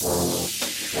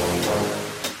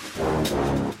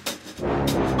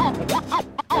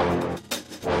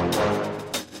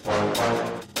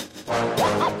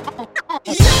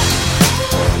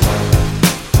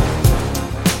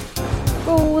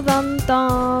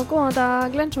góðan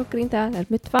dag, glens og grín, það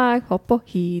með tvag, hopp og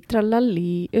hí,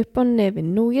 tralali, upp á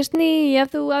nefin, nú ég sný,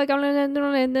 ef þú að gamla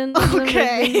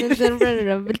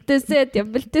viltu setja,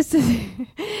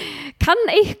 kann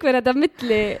einhver þetta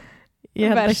milli ég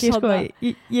held ekki, sko,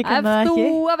 ég kann það ekki. Ef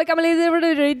þú að gamla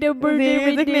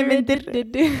myndir.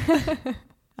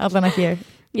 Allan ekki ég.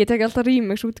 Ég tek alltaf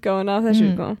remix útgáfuna af þessu,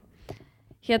 sko.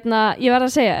 Hérna, ég var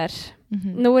að segja þér,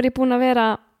 nú ég búin að vera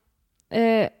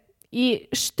í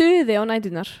stuði á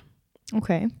nætunar. Ok.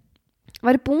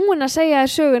 Var ég búin að segja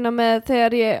þér söguna með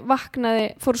þegar ég vaknaði,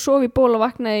 fór að sofa í ból og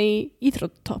vaknaði í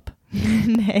íþróttatopp?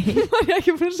 Nei. Var ég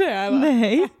ekki búin að segja það?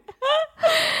 Nei.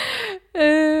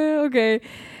 Ok.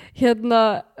 Hérna,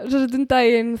 svo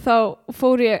daginn þá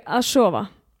fór ég að sofa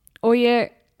og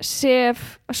ég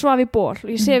svaf í ból.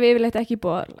 Ég sef yfirleitt ekki í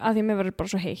ból af því mér verður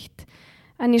bara svo heitt.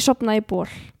 En ég sofnaði í ból.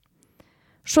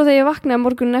 Svo þegar ég vaknaði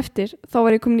morgunin eftir, þá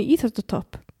var ég komin í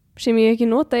íþróttatopp sem ég ekki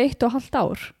notaði 1,5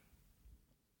 ár.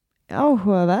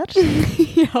 Áhugaverð.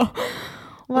 Já.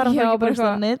 Var hann ekki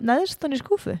bara neðst hann í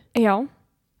skúfu? Já.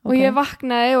 Og ég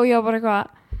vaknaði og ég var bara eitthvað,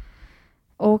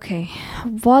 ok,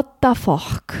 what the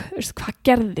fuck? Veistu, hvað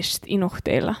gerðist í nótt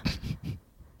eiginlega?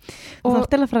 Og það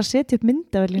til að fara að setja upp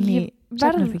myndavelin í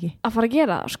svefnherbergi. Að fara að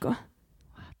gera það, sko.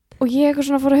 Og ég eitthvað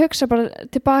svona fór að hugsa bara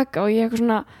tilbaka og ég eitthvað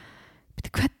svona,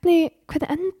 hvernig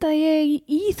endaði ég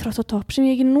í íþróttatopp sem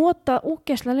ég ekki nota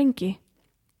ógeðslega lengi?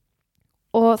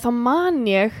 Og þá man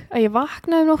ég að ég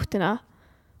vaknaði nóttina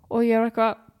og ég var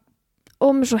eitthvað,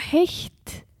 mér svo heitt,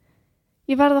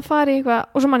 ég verði að fara í eitthvað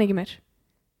og svo man ég ekki meir.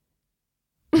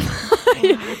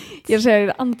 Ég er að segja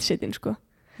þér andsetin, sko.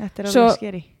 Þetta alveg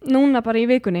skeri. Núna bara í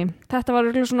vikunni, þetta var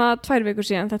svona 2 vikur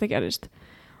síðan þetta gerist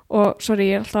og sorry,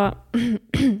 ég er alltaf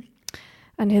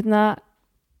en hérna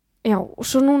já, og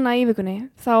svo núna í vikunni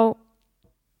þá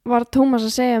var Tómas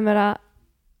að segja mér að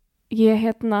ég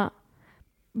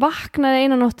vaknaði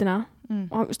eina nóttina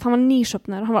og hann var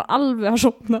nýsopnaður, hann var alveg að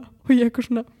sopna og ég eitthvað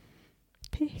svona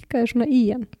pikkaði svona í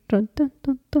hann og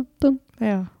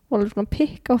alveg svona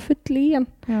pikka og full í hann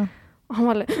og hann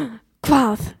var alveg,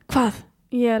 hvað?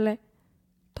 Ég alveg,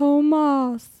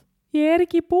 Tómas, ég er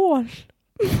ekki í ból.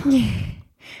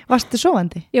 Varstu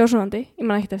sofandi? Ég var sofandi, ég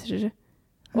man ekkert eftir þessu.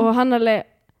 Og hann alveg,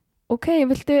 ok,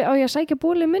 viltu á ég að sækja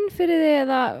bólið minn fyrir þig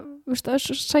eða viltu að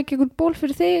sækja einhvern ból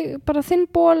fyrir þig, bara þinn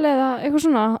ból eða eitthvað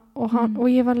svona. Og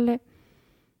ég var alveg,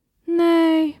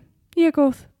 nei, ég er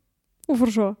góð. Og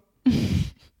fór svo.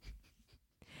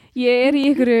 Ég er í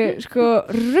einhverju, sko,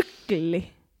 rugli,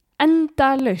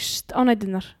 endalaust á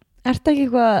nætunar. Ertu ekki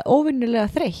eitthvað óvinnulega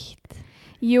þreytt?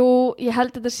 Jú, ég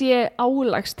held að þetta sé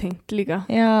álagstengt líka.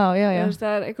 Já. Það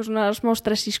er eitthvað svona smá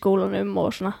stress í skólanum og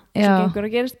svona sem gengur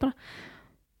að gerist bara.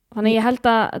 Þannig ég held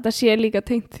að þetta sé líka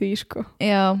tengt því, sko.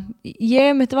 Já,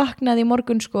 ég mitt vaknaði í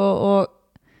morgun, sko, og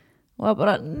var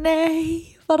bara,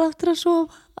 nei, var aftur að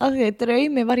sofa. Af því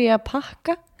draumi var ég að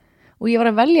pakka og ég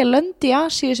var að velja lönd í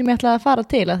Asíu sem ég ætlaði að fara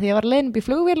til af því ég var leiðin upp í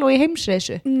flugvél og í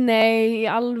heimsreisu. Nei, í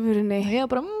alvörunni. Ég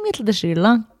var bara, ég ætla til Sri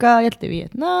Lanka, ég ætla til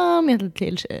Vietnam, ég ætla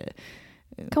til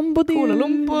Kambodíu, Kuala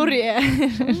Lumpur.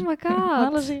 Oh my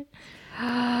god.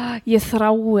 Ég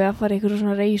þrái að fara ykkur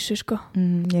svona reisu, sko.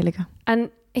 Ég líka.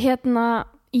 En ég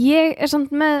er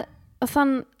samt með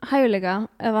þann hæfileika,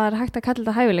 ef það er hægt að kalla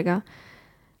þetta hæfileika,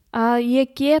 að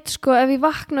ég get, sko, ef ég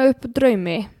vakna upp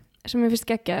draumi sem ég finnst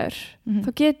geggjaður, þá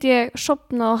get ég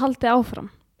sofnað og haldið áfram.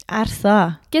 Er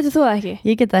það? Getur þú það ekki?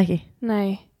 Ég get það ekki. Nei,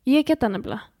 ég get það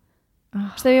nefnilega.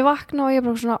 Þegar ég vakna og ég er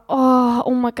bara svona,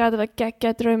 oh my god, þetta var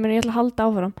geggjað draumur, ég ætla að halda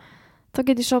áfram. Þá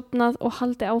get ég sofnað og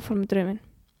haldið áfram með drauminn.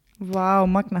 Vá,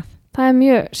 magnað. Það er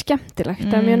mjög skemmtilegt,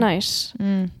 það er mjög næs.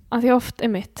 Af því oft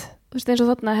mitt. Þú veist, eins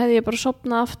og þarna hefði ég bara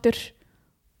sofnað aftur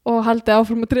og haldið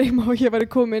áfram að drauma og ég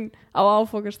væri komin á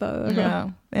áfokastað.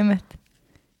 Já, mitt.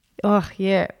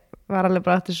 Ég var alveg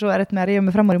bara aftur svo erfitt með að rífa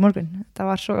mig fram úr í morgun. Það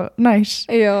var svo næs.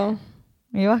 Já.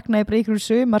 Ég vaknaði bara í einhverjum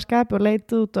sumarskapi og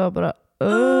leit út og bara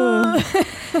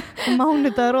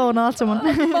mánudagur ofan á allt saman.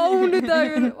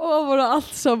 Mánudagur ofan á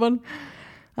allt saman.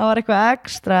 Það var eitthvað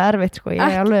ekstra erfitt, sko.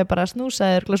 Ég alveg bara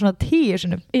snúsaði svona 10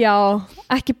 sinnum. Já,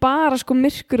 ekki bara sko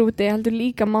myrkur úti, heldur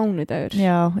líka mánudagur.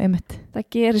 Já, einmitt. Það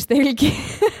gerist ekki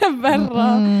verra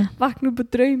vakna upp og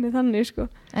draumi þannig, sko.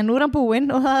 En nú er hann búinn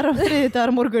og það er á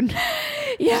þriðjudagur morgun.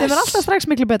 Sem er alltaf strax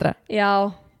miklu betra. Já,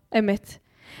 einmitt.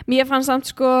 Mér fannst samt,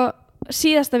 sko,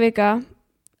 síðasta vika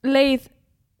leið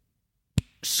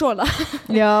svona.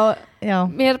 Já.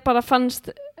 Mér bara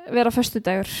fannst vera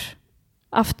föstudagur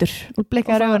aftur. Þú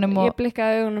blikkaði augunum og... Ég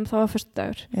blikkaði augunum þá var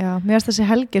föstudagur. Já, mér finnst þessi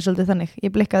helgi svolítið þannig.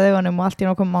 Ég blikkaði augunum og allt í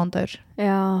nákvæm mánudagur.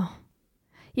 Já.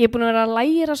 Ég er búin að vera að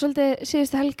læra svolítið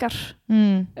síðustu helgar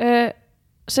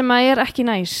sem að er ekki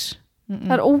næs.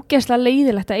 Það er ógeðslega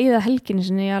leiðilegt að eyða helginni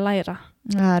sinni í að læra.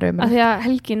 Það er Af því að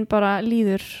helgin bara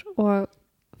líður og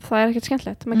það er ekkert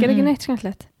skemmtilegt. Maður gerir ekki neitt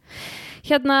skemmtilegt.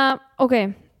 Hérna, ok,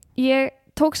 ég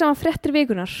tók saman fréttir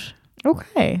vikunar. Ok.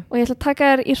 Og ég ætla að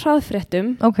taka þér í hraðfréttum.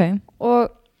 Ok.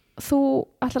 Og þú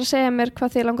ætlar að segja mér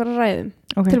hvað þið langar að ræðum.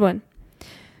 Ok. Tilbúin.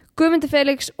 Guðmundur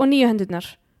Felix og nýju hendurnar.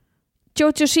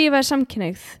 Jojo Siva er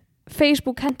samkynhneigð.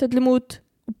 Facebook hentu öllum út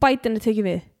og Biden er tekið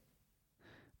við.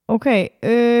 Ok,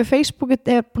 Facebook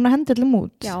er búin að henda öllum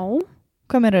út. Já.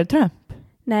 Hvað meira Trump?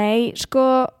 Nei, sko,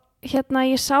 hérna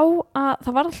ég sá að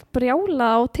það var allt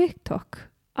brjálað á TikTok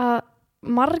að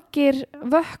margir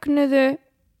vöknuðu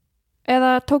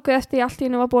eða tókuð eftir í allt í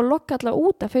einu var búið að logga allavega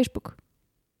út af Facebook.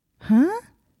 Hæ?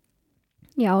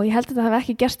 Já, ég held að það hef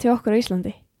ekki gerst hjá okkur á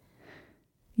Íslandi.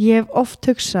 Ég hef oft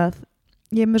hugsað,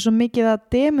 ég hef með svo mikið að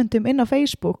demundum inn á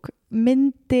Facebook,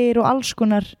 myndir og alls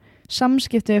konar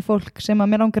samskipti við fólk sem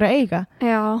að mér langar að eiga.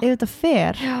 Já. Ef þetta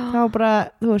fer, þá bara,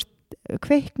 þú veist,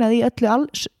 kveiknað í öllu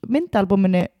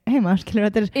myndalbúminu heima, skilur,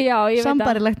 þetta er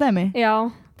sambarilegt dæmi.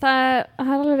 Já, það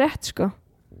er alveg rétt, sko.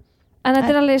 En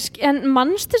þetta er alveg, en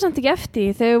manstu samt ekki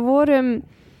eftir þegar við vorum,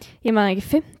 ég maður ekki,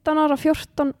 15 ára,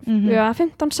 14,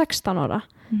 15, 16 ára,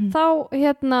 þá,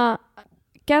 hérna,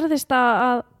 gerðist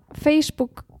að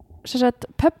Facebook, sem sagt,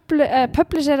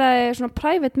 publiseraði svona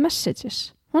private messages.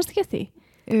 Manstu ekki eftir því?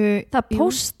 Það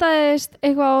postaðist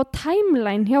eitthvað á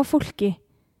timeline hjá fólki.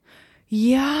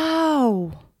 Já.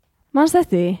 Manstu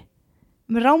eftir því?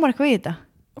 Mér rámar eitthvað í þetta.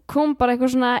 Kom bara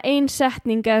eitthvað svona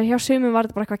einsetning eða hjá sumum var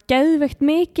þetta bara eitthvað geðveikt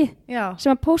mikið. Já.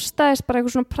 Sem að postaðist bara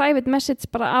eitthvað svona private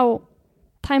message bara á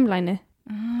timeline.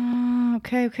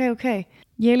 Ok.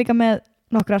 Ég er líka með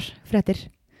nokkrar fréttir.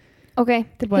 Ok,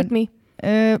 tilbúin. Hit me.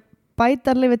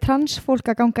 Bætan leyfir transfólk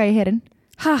að ganga í herinn.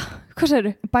 Ha? Hvað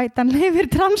segirðu? Bætan leyfir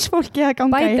transfólki að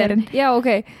ganga í herinn. Já, ok.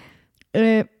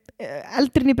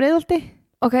 Eldurinn í Breiðholti.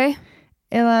 Ok.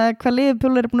 Eða hvað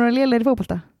liðbjólur er búin að vera lélegir í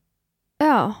fótbolta.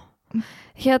 Já.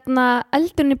 Hérna,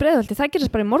 eldurinn í Breiðholti, það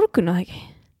gerist bara í morgun, eða ekki?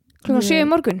 Klukkan 7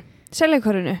 í morgun,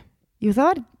 Seljaykvarinu. Jú, það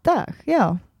var í dag, já.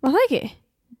 Var það ekki?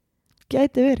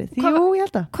 Gæti verið. Jú, ég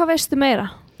held að. Hvað veistu meira?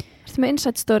 Ertu með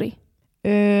inside story?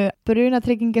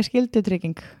 Brunatrygging er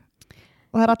skyldutrygging.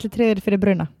 Og það er allir tryggðir fyrir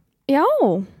bruna. Já,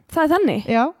 það er þannig.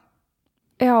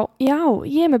 Já,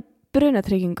 ég er með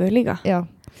brunatryggingu líka. Já.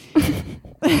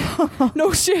 No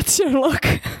shit, Sherlock.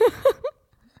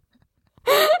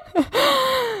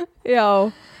 Já,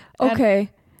 ok.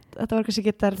 Þetta var kannski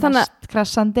ekki mest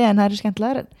krassandi en það eru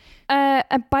skemmtilegar.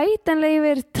 En Biden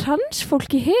leyfir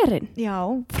transfólk í herinn. Já.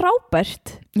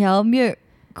 Frábært. Já, mjög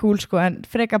cool sko, en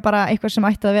freka bara eitthvað sem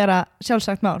ætti að vera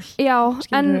sjálfsagt mál. Já,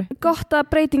 en gott að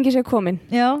breytingi sé komin.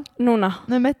 Já. Núna.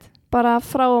 Mitt. Bara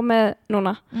frá og með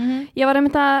núna. Ég var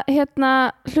einmitt að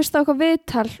hlusta á eitthvað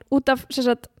viðtal út af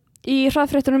sagt, í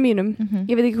hraðfréttunum mínum.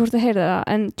 Ég veit ekki hvort það heyrði það,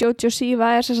 en Jojo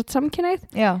Siva er sagt, samkynhneigð.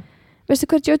 Já. Veistu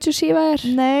hvað Jojo Siva er?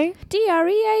 Nei.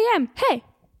 D-R-E-A-M. Hey!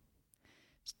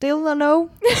 Still don't know.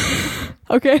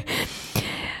 Ok.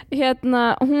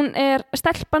 Hún er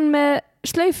stelpan með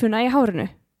slaufuna í hárinu.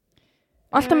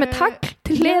 Alltaf með tagl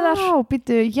til hliðar.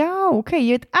 Já, ok,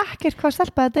 ég veit ekkert hvað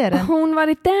stelpa þetta er. Hún var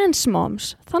í Dance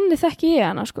Moms, þannig þekki ég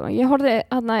hana sko. Ég horfði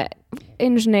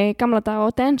einu sinni gamla dag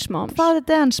á Dance Moms. Hvað er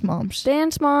Dance Moms?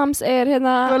 Dance Moms er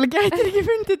Þú gætir ekki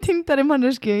fundið týndari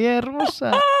mannesku, ég er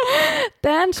rosa.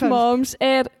 Dance Moms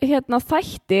er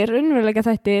þættir, raunveruleika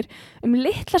þættir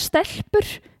litlar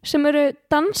stelpur sem eru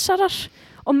dansarar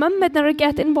og mömmunar eru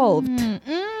get involved.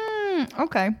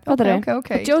 Ok.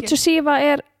 Jojo Siva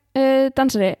er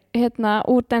dansari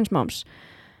úr Dance Moms.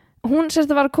 Hún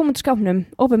sérst að var að koma út í skápnum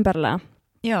opinberlega.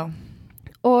 Já.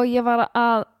 Og ég var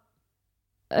að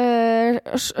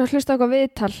hlusta eitthvað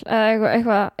viðtal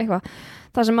eitthvað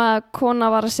þar sem að kona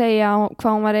var að segja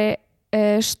hvað hún væri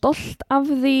stolt af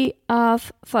því að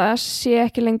það sé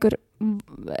ekki lengur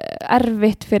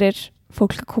erfitt fyrir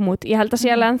fólk að koma út. Ég held að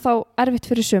sé alveg ennþá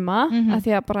erfitt fyrir suma af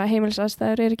því að bara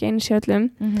heimilisaðstæður er ekki einu sjöllum.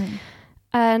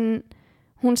 En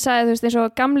hún sagði, þú veist, eins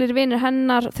og gamlir vinir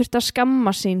hennar þurfti að skamma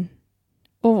sín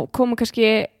og voru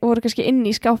kannski inn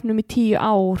í skápnum í 10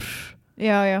 ár.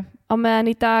 Já. Á meðan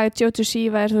í dag Jojo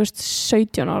Siva er, þú veist,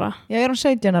 17 ára. Já, er hún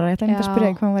 17 ára? Ég ætla ekki að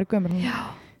spyrja hvað hún var gömul. Já.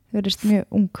 Þau verðist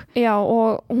mjög ung. Já,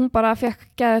 og hún bara fekk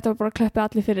þetta og bara klöppið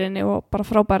allir fyrir henni og bara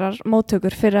frábærar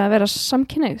móttökur fyrir að vera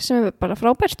samkynhneigð sem er bara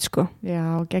frábært, sko.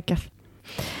 Já, geggjað.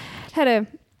 Herru,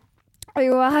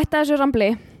 að hætta þessu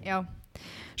rambli. Já.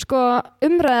 Sko,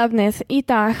 umræðafnið í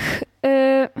dag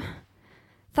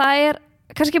það er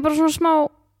kannski bara svona smá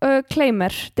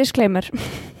disclaimer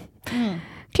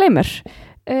Claimer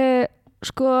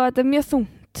sko, þetta er mjög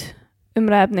þungt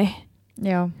umræðafni.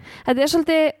 Já. Þetta er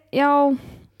svolítið,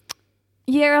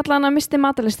 ég allan að misti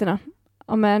matalistina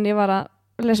á meðan ég var að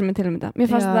lesa mig til þetta. Mér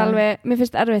fannst þetta alveg,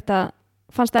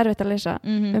 fannst erfitt að lesa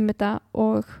þetta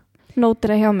og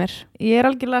nótir hjá mér. Ég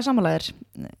algjörlega sammálaður.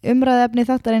 Umræðuefni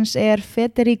þáttarins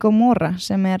Federico Mora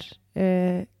sem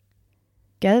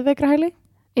geðveikrahæli.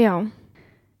 Já.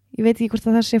 Ég veit ekki hvort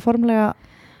það sé formlega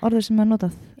orðið sem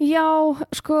notað. Já,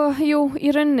 sko, jú,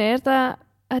 í rauninni þetta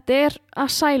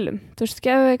asylum, þú veist,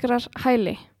 geðveikrar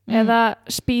hæli eða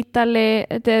spítali,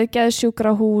 þetta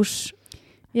geðsjúkrahús.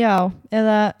 Já,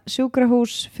 eða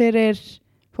sjúkrahús fyrir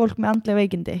fólk með andleg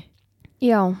veikindi.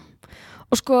 Já,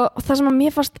 og sko, það sem að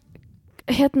mér fannst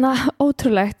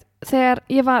ótrúlegt þegar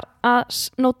ég var að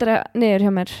nótira niður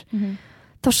hjá mér,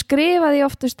 þá skrifaði ég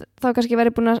oftast, þá kannski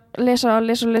verið búin að lesa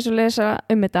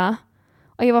þetta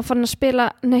og ég var farin að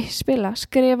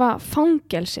skrifa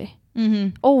fangelsi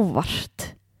óvart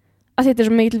að þetta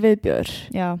svo mikil viðbjóður.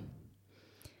 Já,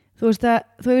 þú veist að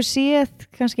þú hefur séð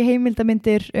kannski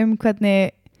heimildamindir hvernig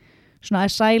svona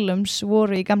asylums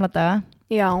voru í gamla daga.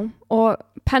 Já, og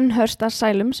Penhurst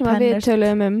Asylum sem við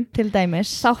töluðum til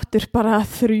dæmis. Þáttur bara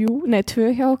 2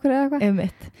 hjá okkur eða eitthvað.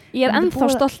 Einmitt. Ég ennþá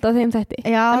stolt af þeim þetta.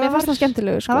 Já, en mér fannst það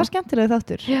skemmtilegu. Sko. Það var skemmtilegu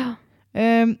þáttur. Já.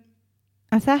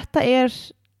 En þetta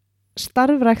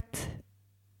starfrækt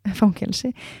fangelsi,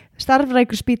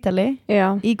 starfrækur spítali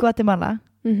í Guatemala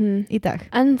í dag.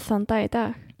 En þann dag í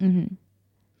dag.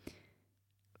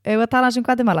 Ef við að tala um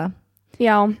Guatemala.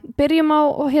 Já, byrjum á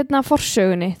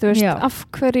forsögunni, þú veist, af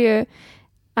hverju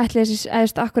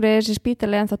akkur þessi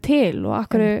spítali ennþá til og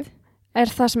akkur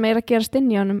það sem að gerast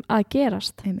inn í honum að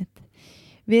gerast. Einmitt.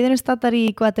 Við erum staddar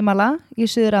í Guatemala í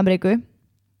Suður-Ameríku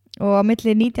og á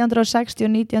milli 1960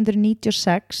 og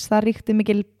 1996 það ríkti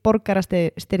mikil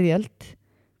borgarastyrjöld.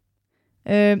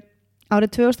 Árið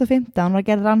 2015 var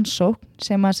gerð rannsókn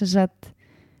sem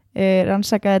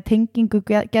rannsakaði tengingu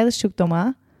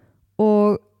geðsjúkdóma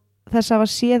og þess að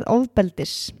var séð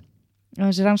ofbeldis. Og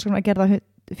þessi rannsókn var gerð á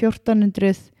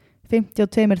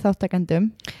 1452 þáttakendum.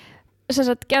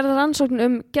 Gerð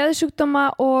rannsókn geðsjúkdóma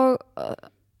og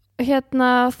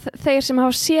þeir sem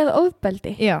hafa séð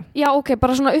ofbeldi. Já, ok,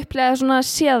 bara svona upplega svona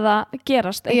séða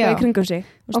gerast eitthvað í kringum sig.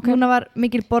 Okay. Núna var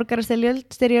mikil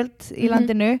borgarastyrjöld í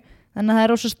landinu, þannig að það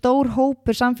rosa stór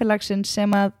hópur samfélagsins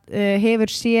sem að hefur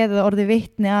séð orðið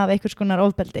vitni af einhvers konar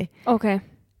ofbeldi. Ok.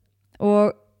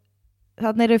 Og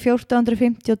þarna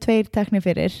 1452 teknir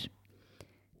fyrir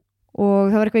og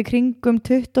það var eitthvað í kringum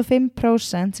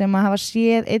 25% sem að hafa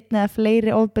séð einn eða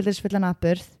fleiri ofbeldisfullan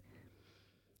atburð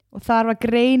og þar var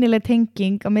greinileg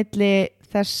tenging á milli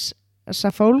þessa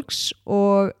fólks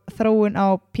og þróun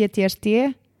á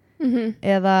PTSD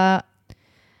eða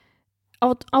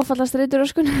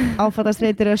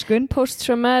áfallastreituröskun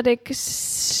post-traumatic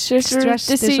stress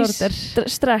disorder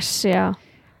stress, já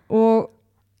og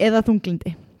eða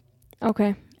þunglindi.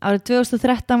 Okay. Árið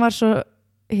 2013 var svo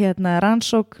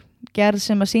rannsókn gerð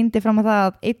sem að sýndi fram á það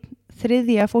að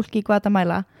 1/3 fólki í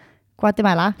Guatemala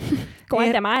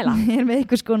með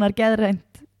einhvers konar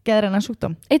geðrænan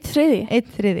sjúkdóm.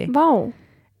 1/3? Vá,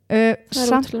 það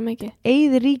samt ótrúlega mikið.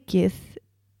 Eyðir ríkið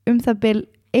það bil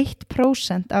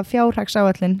 1% af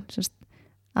fjárhagsáætlun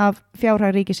af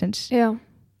fjárhag ríkisins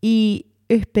í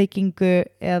uppbyggingu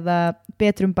eða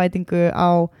betrumbætingu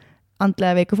á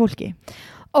andlega veiku fólki.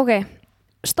 Ok,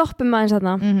 stoppum aðeins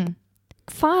þarna.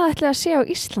 Hvað ætlaði að sé á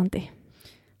Íslandi?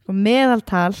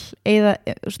 Meðaltalið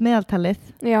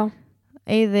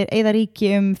eyða ríki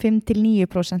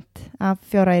 5-9% af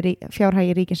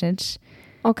fjárhagi ríkisins.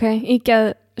 Ok, í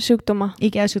geðsjúkdóma. Í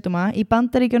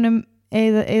Bandaríkjunum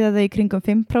eyða þau í kringum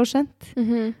 5%,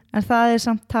 en það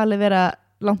samt talið vera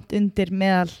langt undir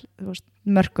meðal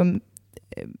mörkum,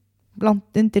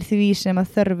 langt undir því sem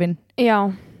að þörfin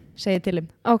segir til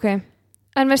Ok,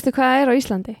 en veistu hvað á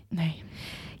Íslandi? Nei.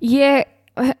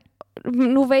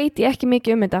 Nú veit ég ekki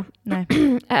mikið þetta. Nei.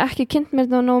 Ekki kynnt mér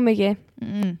þetta nóg mikið,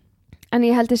 en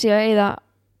ég held að eyða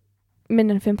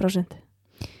minna en 5%.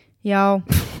 Já.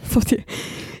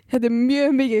 Þetta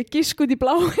mjög mikið gísk út í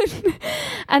bláinn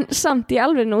en samt í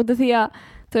alveg út af því að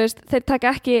þú veist,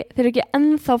 þeir ekki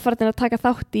ennþá farin að taka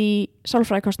þátt í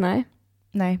sálfræðikostnaði.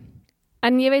 Nei.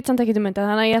 En ég veit samt ekki þetta,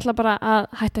 þannig að ég ætla bara að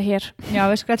hætta hér. Já,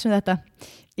 við skrætsum þetta.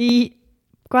 Í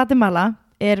Guatemala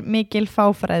mikil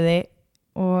fáfræði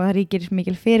og það ríkir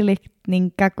mikil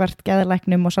fyrirlitning gagnvart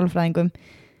geðlæknum og sálfræðingum.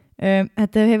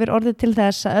 Þetta hefur orðið til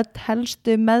þess að öll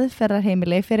helstu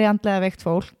meðferðarheimili fyrir andlega veikt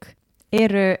fólk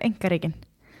eru einkareikin.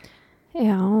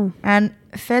 Já. En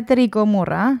Federico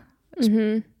Mora,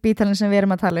 spítalinn sem við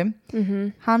erum að tala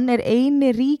hann eini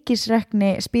ríkisrekni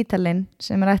spítalinn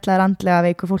sem ætlaður andlega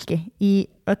veiku fólki í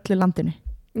öllu landinu.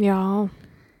 Já.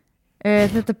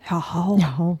 Þetta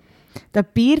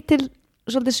býr til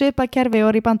svolítið svipað kerfi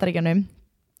og í Bandaríkjunum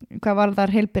hvað var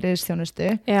þar heilbrigðisþjónustu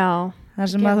Já,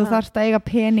 þar sem að þú þarft að eiga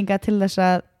peninga til þess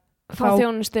að fá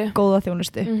þjónustu góða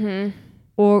þjónustu mm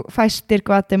og fæstir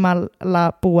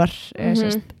Guatemala búar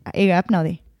eiga efna á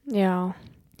því Já,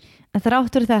 en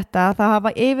þráttur þetta þá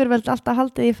hafa yfirvöld alltaf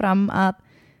haldið því fram að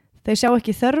þau sjá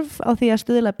ekki þörf á því að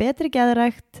stuðla betri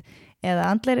geðrækt eða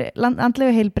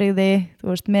andlegu heilbrigði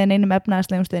þú veist, með neinum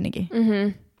efnaðslegum stuðningi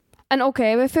En ok,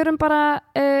 við förum bara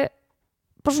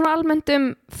svona almennt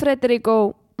Federico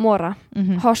Mora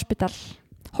Hospital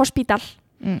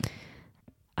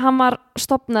Hann var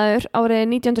stofnaður árið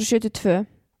 1972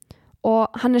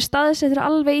 og hann staðsettur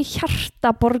alveg í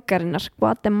hjarta borgarinnar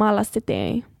Guatemala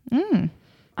City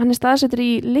Hann staðsettur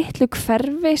í litlu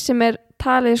hverfi sem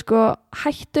talið sko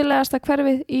hættulegasta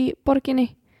hverfið í borginni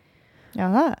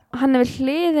Já, það Hann við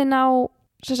hliðin á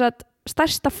sagt,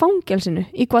 stærsta fangelsinu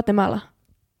í Guatemala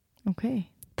okay.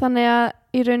 Þannig að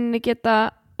í rauninni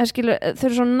geta þau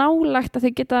eru svo nálægt að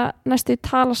þau geta næstu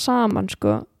tala saman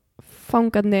sko,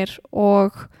 fangarnir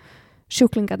og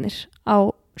sjúklingarnir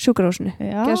á sjúkrahúsinu,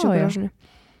 geðsjúkrahúsinu.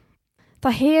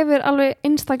 Það hefur alveg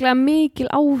einstaklega mikil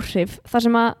áhrif þar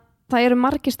sem að það eru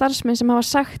margir starfsmenn sem hafa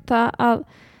sagt það að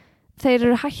þeir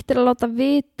eru hættir að láta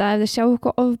vita ef þeir sjá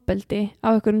eitthvað ofbeldi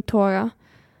af einhverjum toga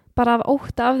bara af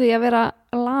ótta af því að vera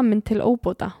lamin til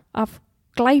óbóta af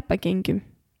glæpagengjum.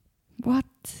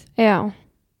 What? Já.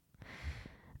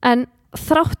 En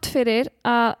þrátt fyrir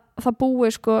að það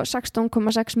búi sko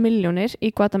 16,6 milljónir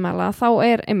í Guatemala þá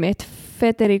einmitt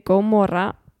Federico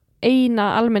Mora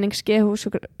eina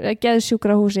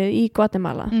geðsjúkrahúsið í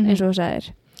Guatemala eins og þú segir.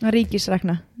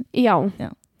 Ríkisrekna. Já.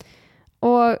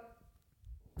 Og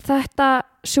þetta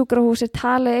sjúkrahús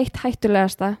talið eitt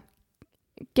hættulegasta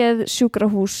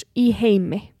geðsjúkrahús í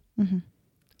heimi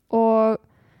og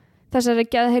þessari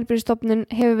geðheilbrigðisstofnun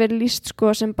hefur verið lýst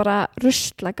sko sem bara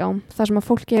ruslagám þar sem að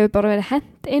fólki hefur bara verið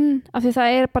hent inn af því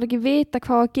það bara ekki vita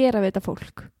hvað að gera við þetta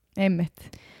fólk. Einmitt.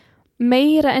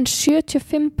 Meira en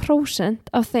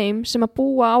 75% af þeim sem að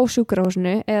búa á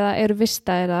sjúkrahúsinu eða eru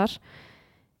vistaðir þar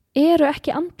eru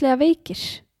ekki andlega veikir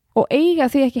og eiga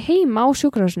því ekki heima á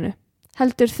sjúkrahúsinu.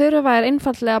 Heldur þurfa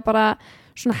einfallega bara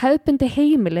svona hefðbundi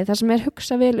heimili þar sem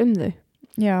hugsa vel þau.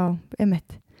 Já,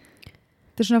 einmitt.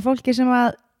 Þetta svona fólki sem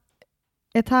að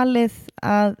talið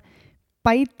að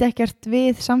bæti ekkert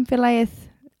við samfélagið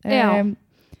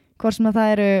hvort sem að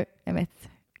það eru einmitt,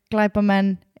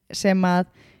 glæpamenn sem að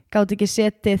gátu ekki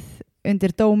setið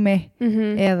undir dómi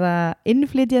eða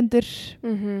innflytjendur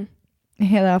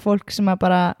eða fólk sem að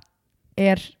bara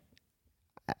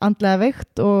andlega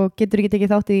veikt og getur ekki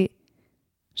tekið þátt í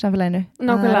samfélaginu.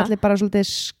 Nákvæmlega. Allir bara svolítið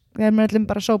allir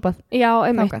bara sópað. Já,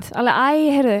 einmitt. Alveg,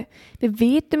 heyrðu, við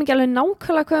vitum ekki alveg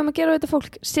nákvæmlega hvað að gera við þetta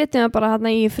fólk. Setjum það bara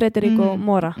hérna í Federico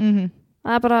Mora.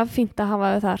 Það bara fínt að hafa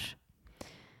þau þar.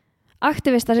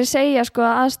 Aktivistar sem segja sko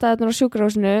að aðstæðurnar á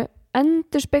sjúkrahúsinu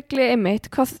endurspegli einmitt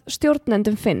hvað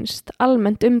stjórnendum finnst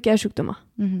almennt geðsjúkdóma.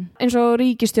 Eins og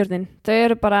ríkisstjórnin. Þau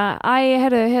eru bara,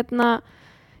 heyrðu,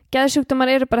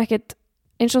 geðsjúkdómar eru bara ekkert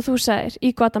eins og þú sagðir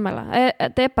í Guatemala.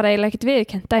 Þetta bara eiginlega ekkert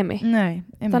viðurkennt dæmi. Nei,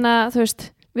 einmitt. Þannig að þú veist,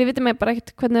 við vitum bara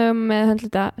ekkert hvernig við með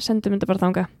höndlita sendum þetta bara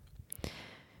þanga.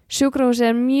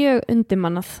 Sjúkrahúsið mjög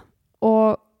undirmannað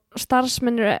og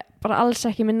starfsmenn eru bara alls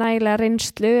ekki með nægilega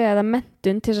reynslu eða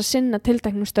menntun til að sinna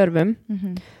tilteknum störfum.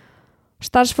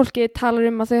 Starfsfólki talar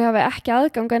að þau hafi ekki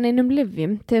aðgang að neinum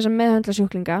lyfjum til þess að meðhöndla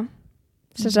sjúklinga.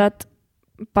 Þess að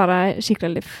bara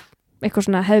sýklalyf, eitthvað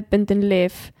svona hefðbundin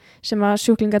lyf sem að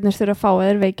sjúklingarnir þurfa að fá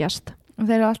eða veikjast. Og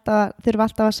þeir eru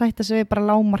alltaf að sætta sig við bara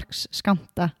lágmarks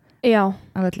skammta. Já,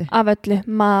 af öllu,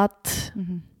 mat,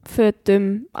 fötum,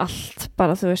 allt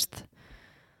bara þú veist.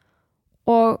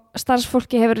 Og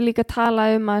starfsfólki hefur líka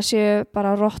talað að séu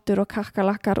bara rottur og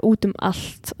kakkalakkar út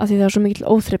allt af því það svo mikill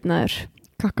óþrifnaður.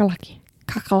 Kakkalakka.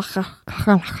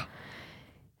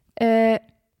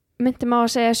 Myndum á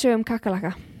að segja sögum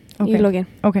kakkalakka í lokin.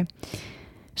 Okay.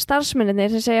 Starfsmennir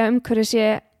sem segja umhverfið sé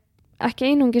ekki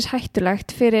einungis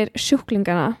hættulegt fyrir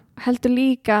sjúklingana heldur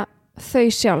líka þau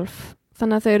sjálf.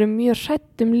 Þannig að þau eru mjög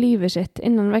hrædd lífið sitt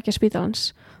innan veggja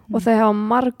spítalans og þau hafa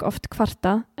margoft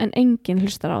kvartað en enginn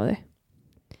hlustar á þau.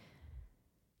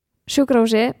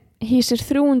 Sjúkrahúsi hýsir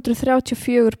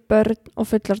 334 börn og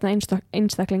fullorðna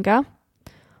einstaklinga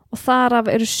og þar af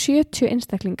eru 70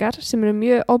 einstaklingar sem eru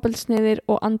mjög ofbeldissnauðir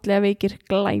og andlega veikir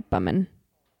glæpamenn.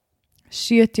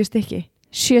 70 stykki?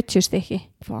 70 stykki.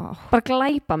 Wow. Bara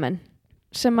glæpamenn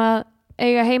sem að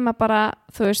eiga heima bara,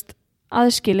 þú veist,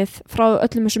 aðskilið frá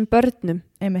öllum þessum börnum.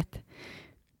 Einmitt.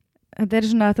 Þetta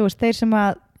svona, þú veist, þeir sem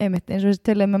að, einmitt, eins og þessi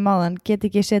töluðum með máðan, get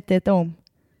ekki setið dóm.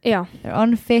 Já. They're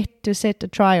unfit to sit a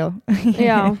trial.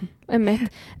 Já,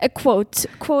 einmitt. Quote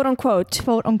on quote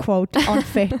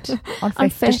unfit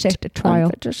to sit a trial.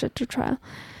 Unfit to sit a trial.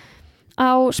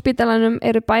 Á spítalanum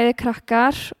eru bæði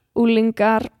krakkar,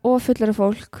 úlingar og fullari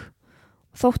fólk.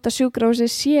 Þótt að sjúkrahúsið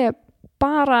sé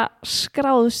bara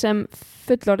skráð sem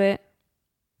fullorði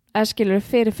eða skilur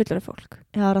fyrir fullari fólk.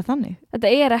 Já, það þannig.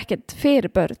 Þetta er ekkert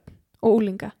fyrir börn og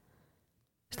úlinga.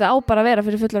 Þetta á bara að vera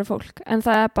fyrir fullari fólk en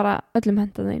það er bara öllum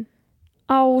hendað þeim.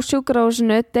 Á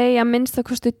sjúkrahúsinu deyja minnst að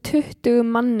kosti 20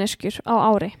 manneskjur á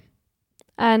ári.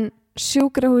 En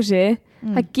sjúkrahúsið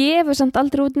það gefur samt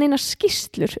aldrei út neina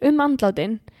skýrslur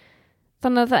andlátin.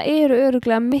 Þannig að það eru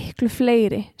örugglega miklu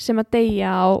fleiri sem að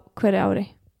deyja á hverju ári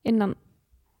innan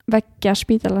veggja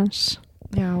spítalans.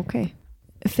 Já, ok.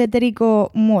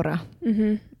 Federico Mora.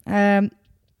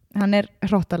 Hann er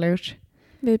hrottalegur.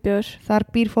 Viðbjóður. Þar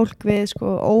býr fólk við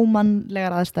sko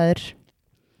ómannlegar aðstæður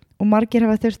og margir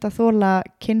hafa þurft að þola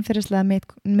kynferðislega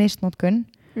misnotkun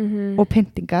og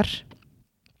pyntingar.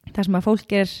 þar sem að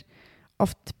fólk er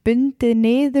oft bundið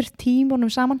niður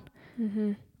tímunum saman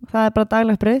og það er bara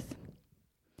daglegt brauð.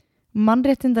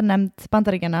 Mannréttindanefnd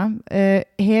Bandaríkjanna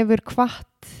hefur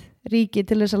hvatt ríki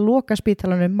til þess að loka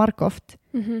spítalanum margoft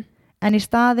en í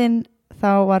staðinn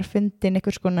þá var fundin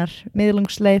einhvers konar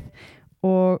miðlungsleið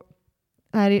og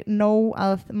það er nóg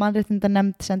að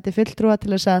mannréttindanefnd sendi fulltrúa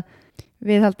til þess að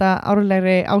viðhalda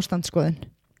árlegri ástandsskoðun.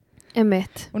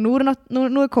 Einmitt. Og nú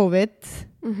er COVID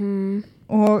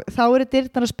og þá eru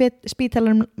dyrnar á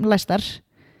spítalanum læstar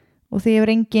og því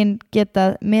hefur enginn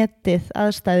getað metið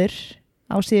aðstæður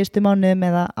á síðustu mánuðum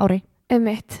eða ári.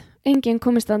 Einmitt. Enginn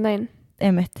komist að neinn.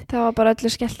 Einmitt. Það var bara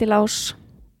öllu skellt í lás.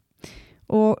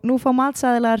 Og nú fá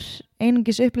matsaðilar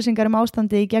einungis upplýsingar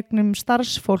ástandið í gegnum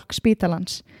starfsfólk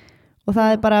spítalans og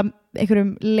það er bara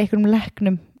einhverjum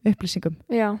leknum upplýsingum.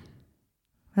 Já.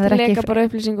 Það er leka bara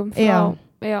upplýsingum frá.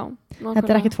 Já. Þetta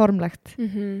er ekkert formlegt.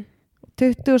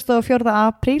 24.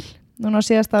 apríl, núna á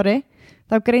síðast ári,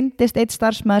 þá greindist einn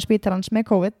starfsmaður spítalans með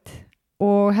COVID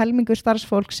og helmingur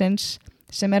starfsfólksins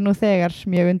sem er nú þegar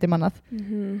mjög undirmannað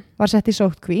var sett í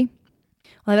sóttkví.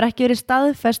 Og það hefur ekki verið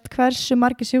staðfest hversu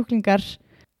margir sjúklingar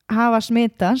hafa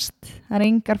smitast. Það er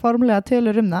engar formlega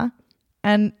tölur það,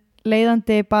 en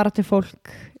leiðandi bara til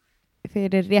fólk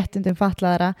fyrir réttundum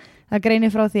fatlaðara. Það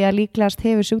greinir frá því að líklegast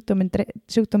hefur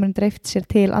sjúkdómurinn dreift sér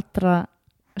til allra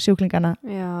sjúklingana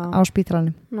á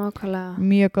spítalanum. Nákvæmlega.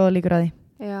 Mjög góða líkur að því.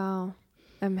 Já,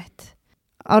 einmitt.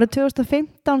 Árið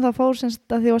 2015 þá fór semst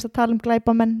að því varst að tala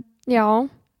glæpamenn. Já.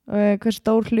 Hver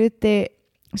stór hluti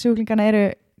sjúklingana eru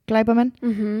glæpamenn.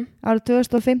 Árið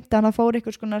 2015 þá fór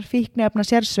einhvers konar fíkniefna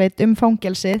sérsveit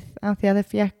fangelsið af því að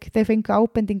þeir fengu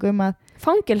ábendingu að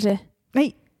fangelsið?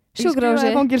 Nei,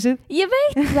 sjúkrahúsið. Fangelsið. Ég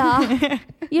veit það.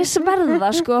 Ég sverða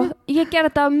það sko. Ég ger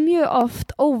þetta mjög oft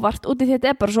óvart út í því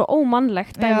þetta er bara svo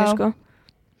ómannlegt dæmi sko.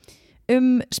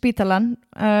 Spítalan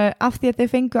af því að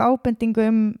þeir fengu ábendingu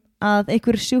að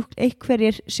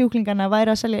einhverjir sjúklingana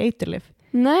væri að selja eiturlyf.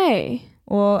 Nei.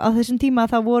 Og á þessum tíma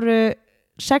þá voru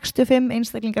 65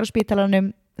 einstaklingar á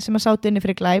spítalanum sem að sátu inni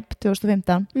fyrir glæp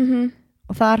 2015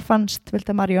 og þar fannst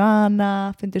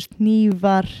marihuana, fundust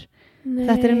hnífar. Nei.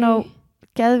 Þetta er inn á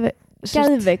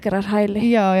geðveikrar hæli.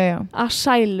 Já.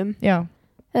 Asylum. Já.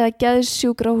 Eða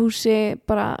geðsjúkrahúsi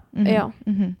bara, já.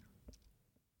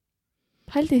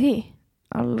 Hældi því.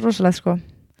 Alveg rosalegt sko.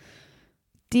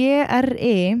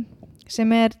 DRI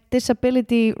sem er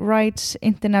Disability Rights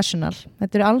International.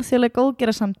 Þetta eru alþjóðleg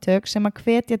góðgerðarsamtök sem að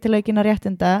hvetja til aukinna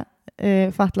réttinda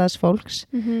fatlaðs fólks.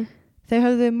 Þau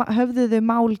höfðuðu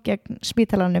mál gegn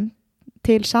spítalanum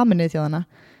til Sameinuðu þjóðanna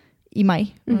í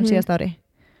maí síðast ári.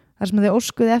 Þar sem þau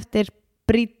óskuðu eftir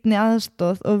brýnni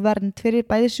aðstoð og vernd fyrir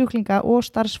bæði sjúklinga og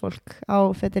starfsfólk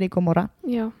á Federico Mora.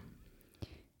 Já.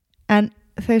 En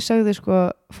þau sögðu sko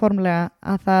formlega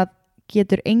að það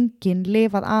getur enginn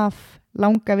lifað af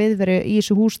langa viðveru í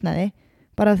þessu húsnæði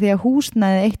bara því að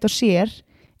húsnæði eitt og sér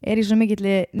er í svo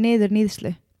mikilli niður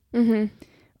níðslu.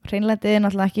 Hreinlætið er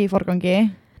náttúrulega ekki í forgangi.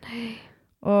 Nei.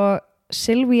 Og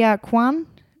Sylvia Kwan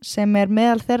sem er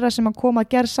meðal þeirra sem að koma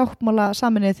að gera sáttmála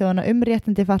Sameinuðu þjóðanna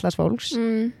réttindi fatlaðs fólks.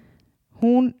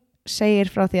 Hún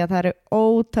segir frá því að það eru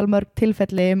ótal mörg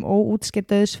tilfelli óútskýrð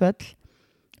dauðsföll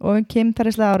og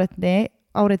kynferðislega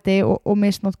áreiti og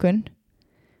misnotkun.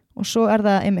 Og svo er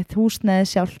það einmitt húsnæði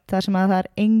sjálft þar sem að það er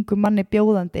engum manni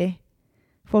bjóðandi.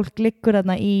 Fólk liggur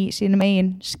þarna í sínum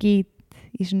eigin skít,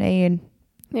 í sínum eigin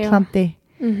klandi.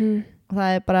 Og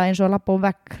það er bara eins og að labba á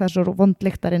vegg, það er svo vond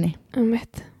lyktar inni.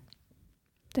 Einmitt.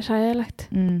 Þetta er hræðilegt.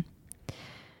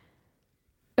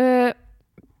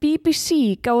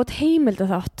 BBC gáði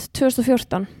heimildaþátt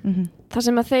 2014 þar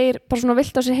sem að þeir bara svona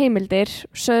vilt á sér heimildir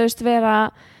sögðust vera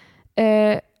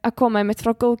að koma einmitt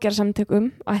frá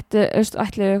góðgerðarsamtökum og ætlu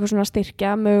eitthvað svona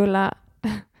styrkja mögulega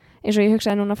eins og ég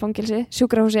hugsaði núna fangilsi,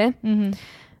 sjúkrahúsi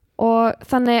og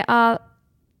þannig að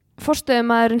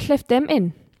forstöðumaðurinn hleypti þeim inn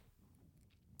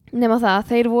nema það,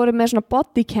 þeir voru með svona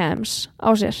body cams á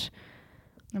sér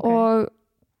og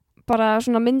bara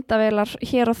svona myndavélar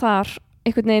hér og þar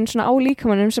einhvern veginn svona á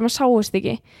líkamannum sem að sáist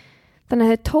ekki þannig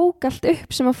að þeir tók allt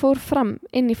upp sem að fór fram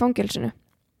inn í fangilsinu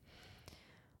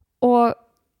og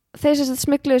þeir sem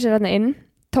smygluðu sér þarna inn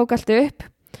tók allt upp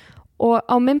og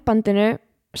á myndbandinu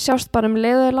sjást bara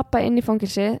leiðuðu lappa inn í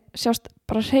fangilsi sjást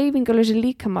bara hreyfingalausi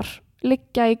líkamar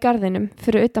liggja í garðinum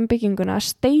fyrir utan bygginguna að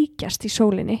steikjast í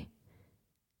sólinni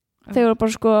þeir voru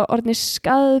bara sko orðnir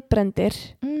skaðbrendir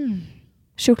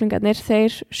sjúklingarnir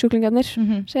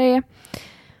segi ég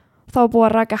þá var búið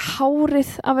að raka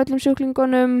hárið af öllum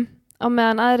sjúklingunum á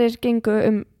meðan aðrir gengu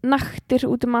naktir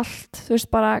út allt þú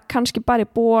veist bara kannski bara í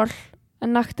ból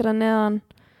en naktir að neðan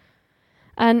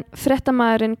en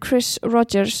fréttamaðurinn Chris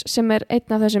Rogers sem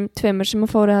einn af þessum tveimur sem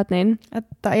fóru þarna inn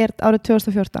þetta árið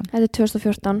 2014 þetta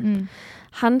 2014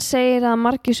 hann segir að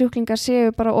margir sjúklingar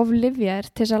séu bara of lyfjaðir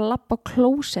til þess að labba á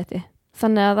klósetti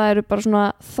þannig að það eru bara svona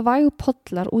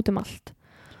þvægpollar út allt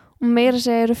og meira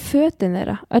segja eru fötin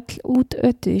þeirra öll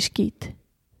útötuð í skít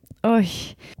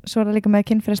svo það líka með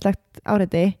kynferðislegt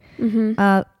áreiti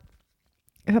að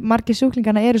margir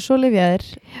sjúklingarna eru svo lyfjaðir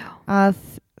að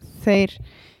þeir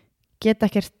geta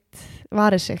ekkert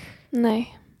varið sig nei,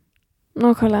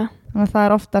 nákvæmlega þannig að það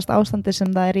er oftast ástandi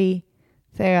sem það er í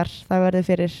þegar það verður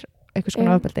fyrir eitthvað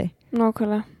svona ofbeldi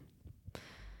nákvæmlega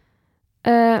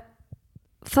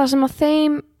það sem að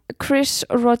þeim Chris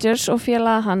Rogers og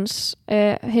félaga hans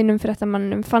hinum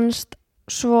fréttamannum fannst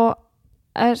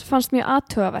mjög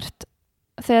athugavert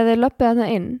þegar þeir löppuðu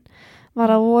þarna inn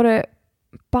var að voru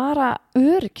bara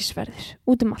öryggisverðir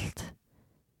út allt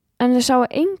en þeir sáu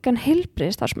engan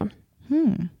heilbrigðisstarfsmann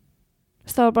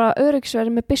það var bara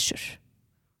öryggisverðir með byssur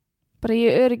bara í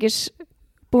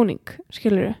öryggisbúning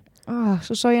skilurðu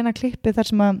svo sá ég hérna klippi þar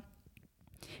sem að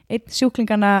einn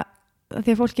sjúklingana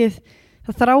því að fólkið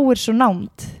það þráir svo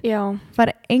námt það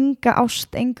er enga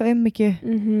ást, enga umhyggju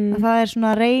að það er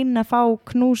svona að reyna að fá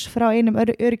knús frá einum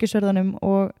öryggisverðunum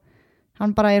og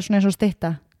hann bara er svona eins og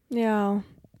stytta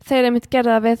þeir einmitt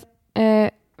gerða við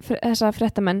þessa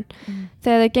fréttamenn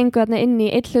þegar þeir gengu þarna inn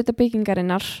í einn hluta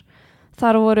byggingarinnar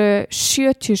þar voru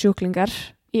 70 sjúklingar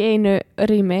í einu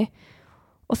rými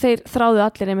og þeir þráðu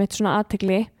allir einmitt svona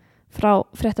athygli frá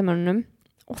fréttamönnunum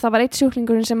og það var einn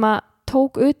sjúklingurinn sem að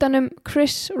tók utanum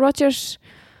Chris Rogers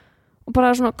og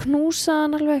bara svona knúsaði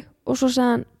hann alveg og svo sagði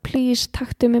hann please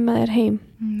taktu mig með þér heim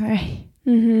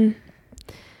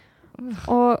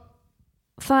og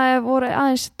það voru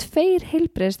aðeins 2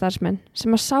 heilbrigðisstarfsmenn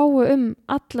sem að sáu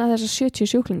alla þessa 70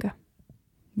 sjúklinga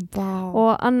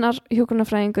og annar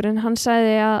hjúkrunarfræðingurinn hann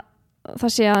sagði að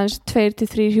það sé aðeins 2 til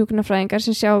 3 hjúkrunarfræðingar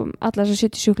sem sjá alla þessa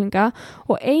 70 sjúklinga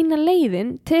og eina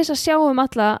leiðin til þess að sjá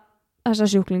alla þessa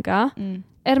sjúklinga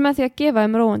er með því að gefa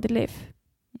þeim róandi lyf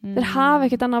þeir hafa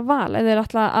ekkert annað val eða þeir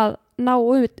ætla að ná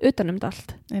utanum þetta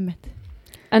allt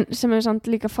en sem er samt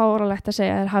líka fáralegt að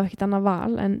segja þeir hafa ekkert annað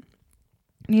val en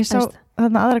ég sá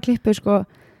þarna aðra klippu sko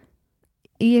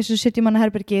í þessu 70 manna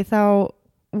herbergi þá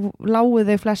lágu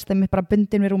þau flest þeim bara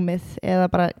bundin við rúmið eða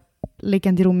bara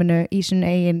liggjandi í rúminu í sinni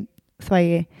eigin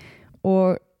þvægi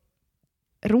og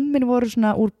rúmin voru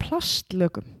svona úr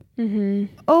plastlökum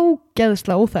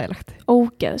ógeðslega óþægilegt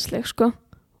sko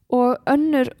og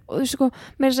önnur og þú sko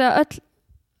mér segja öll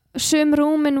sum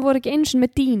rúmin voru ekki eins og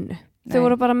með dínu þau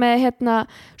voru bara með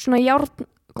svona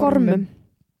járngormum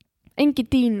engi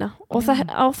dína og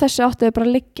á þessu áttu þau bara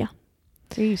að liggja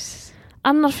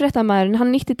annar fréttamaðurinn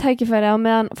hann nýtti tækifæri á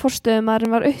meðan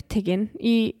forstöðumaðurinn var upptekinn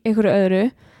í einhverju öðru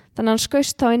þannig að hann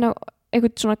skaust þá inn á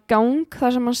einhvern svona gang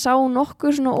þar sem hann sá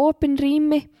nokkur svona opin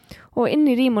rými og inn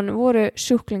í rýmunum voru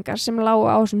sjúklingar sem lágu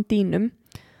á þessum dínum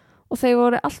og þeir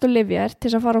voru allt og lyfjaðir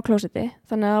til að fara á klósetti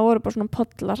þannig að það voru bara svona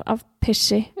pollar af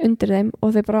pissi undir þeim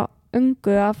og þeir bara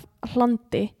unguðu af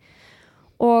hlandi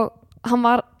og hann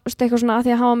var eitthvað svona að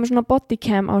því að hann var með svona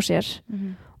bodycam á sér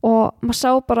og maður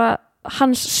sá bara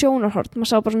hans sjónarhort, maður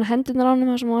sá bara svona hendurnar á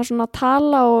hann sem hann var svona að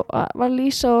tala og var að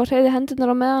lýsa og hreyði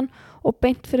hendurnar á meðan og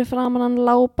beint fyrir framan hann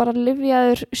lá bara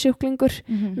lyfjaður sjúklingur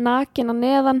nakin að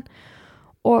neðan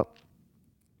og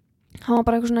hann var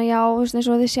bara eitthvað svona já, þú veist eins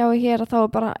og þið sjáu hér að þá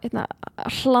er bara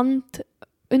hland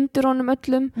undir honum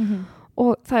öllum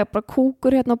og það er bara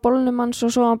kúkur á bolnum hans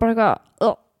og svo hann bara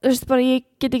eitthvað þú veist bara ég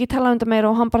get ekki tala um þetta meira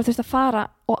og hann bara þurfti að fara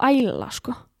og æla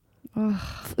sko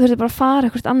þurfti bara að fara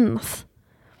eitthvað annað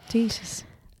Jesus.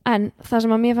 En það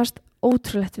sem að mér fannst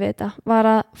ótrúlegt við þetta var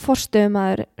að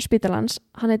forstöðumaður spítalans,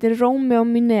 hann heitir Romeo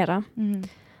Minera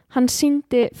hann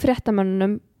sýndi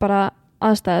fréttamönnum bara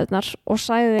aðstæðurnar og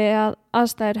sagði að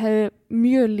aðstæður hefðu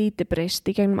mjög lítið breyst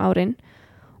í gegnum árin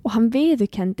og hann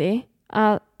viðurkenndi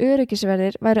að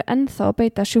öryggisverðir væru ennþá að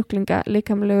beita sjúklinga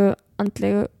líkamlegu,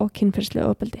 andlegu og kynferðislegu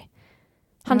ofbeldi.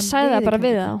 Hann sagði það bara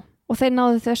við þá og þeir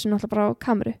náðu þessu náttúrulega bara á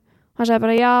kameru. Hann sagði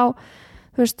bara já,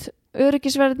 þú veist,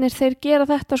 öryggisverðirnir þeir gera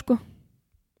þetta sko.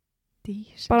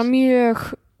 Jesus. Bara mjög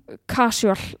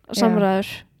casual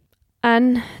samræður.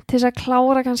 En til þess að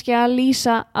klára kannski að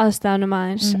lýsa aðstæðunum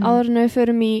aðeins, áður en við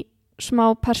förum í smá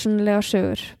persónulega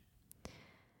sögur.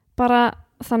 Bara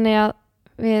þannig að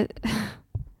við,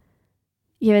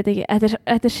 ég veit ekki,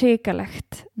 þetta er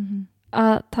hrikalegt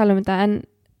að tala um þetta, en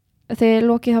þið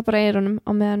lokið þá bara eyrunum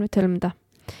á meðan við tölum um þetta.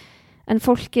 En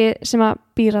fólki sem að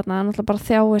býr þarna náttúrulega bara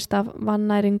þjáist af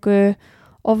vannæringu,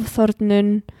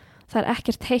 ofþornun, það er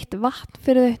ekkert heitt vatn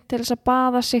fyrir þau til þess að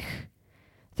baða sig.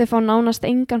 Þau fá nánast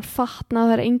engan fatnað,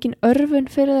 það er engin örvun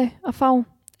fyrir þau að fá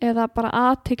eða bara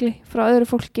athygli frá öðru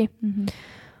fólki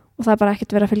og það er bara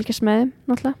ekkert verið að fylgjast með þeim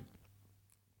náttúrulega.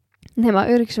 Nema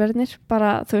öryggisverðirnir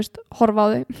bara, þú veist, horfa á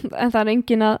þau en það er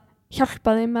engin að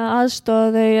hjálpa þeim eða aðstoða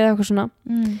þau eða eitthvað svona.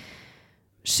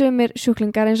 Sumir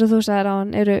sjúklingar eins og þú sagðir á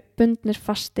hann eru bundnir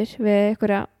fastir við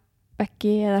einhverja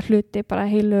bekki eða hluti bara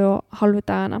heilu og hálfu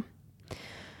dagana.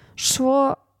 Svo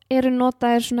eru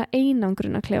notaðir svona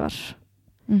einangrunarklefar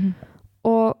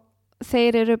og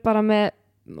þeir eru bara með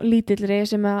lítillri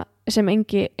sem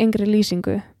engri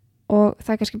lýsingu og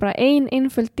það er kannski bara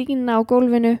einföld dýna á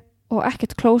gólfinu og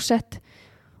ekkert klósett.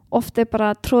 Oft er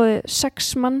bara tróðið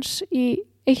 6 manns í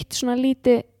eitt svona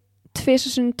lítið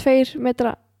 2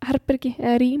 metra herbergi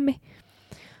eða rými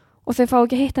og þau fá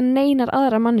ekki að hitta neinar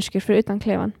aðra manneskjur fyrir utan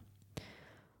klefan.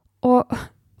 Og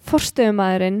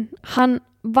forstöðumaðurinn, hann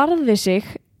varði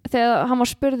sig þegar hann var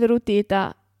spurður út í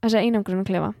þessa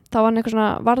einangrunarklefa. Þá var hann eitthvað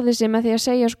svona varði sig með því að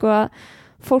segja sko að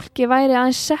fólki væri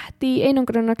aðeins sett í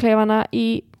einangrunarklefana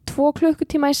í 2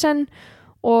 klukkutíma í senn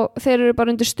og þeir eru bara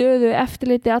undir stöðu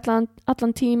eftirliti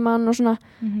allan tíman og svona.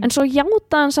 En svo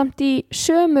játa hann samt í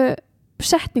sömu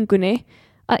setningunni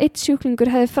að einn sjúklingur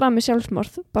hefði framið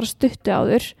sjálfsmorð bara stuttu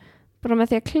áður, bara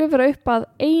með því að klifra upp að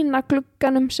eina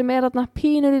glugganum sem er þarna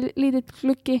pínur lítið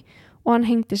gluggi og hann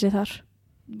hengdi sig þar.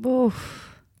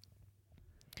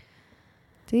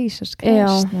 Jesus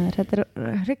Christ, þetta er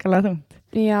hrikalega þungt.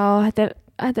 Já, þetta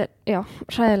er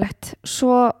hræðilegt.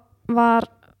 Svo var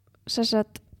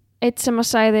eitt sem að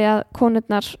sagði að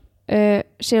konurnar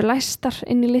séu læstar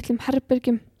inn í litlum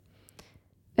herbergjum.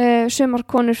 Sumar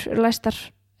konur eru læstar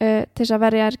til þess að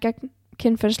verja gegn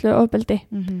kynferðislegu ofbeldi.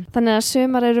 Þannig að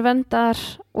sumar eru verndar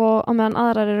og á meðan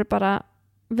aðrar eru bara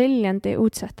viljandi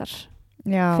útsettar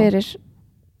fyrir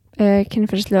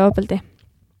kynferðislegu ofbeldi.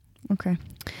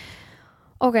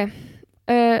 Ok,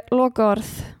 lokaorð,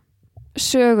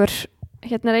 sögur.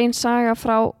 Hérna er ein saga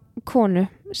frá konu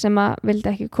sem að vildi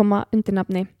ekki koma undir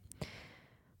nafni.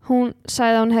 Hún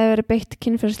sagði að hún hefði verið beitt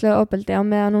kynferðislegu ofbeldi á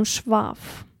meðan hún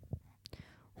svaf.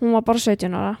 Hún var bara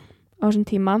 17 ára á þessum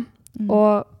tíma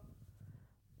og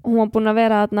hún var búin að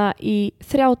vera þarna í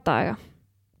 3 daga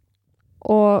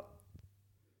og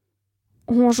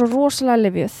hún var svo rosalega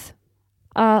lyfjuð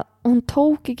að hún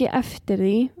tók ekki eftir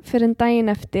því fyrir en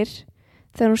daginn eftir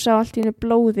þegar hún sá allt í henni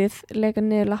blóðið leka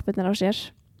niður lappirnar á sér.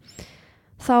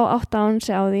 Þá áttaði hún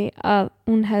sig á því að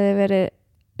hún hefði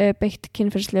verið beitt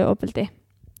kynferðislegu ofbeldi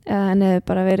eða henni hefði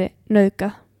bara verið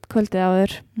nauðgað kvöldið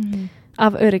áður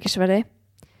af öryggisverði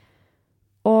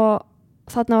og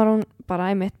þarna var hún bara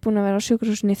einmitt búin að vera á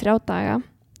sjúkrahúsinu í 3 daga.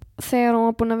 Þegar hún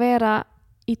var búin að vera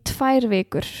í 2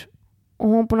 vikur og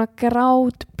hún var búin að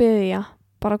grátbiðja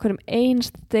bara hverjum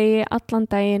einst degi, allan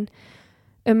daginn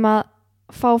að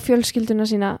fá fjölskylduna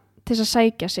sína til að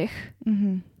sækja sig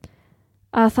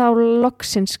að þá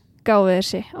loksins gáði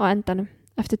þessi á endanum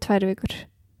eftir 2 vikur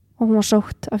og hún var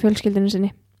sótt af fjölskyldunum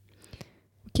sinni.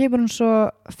 Kemur hún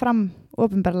svo fram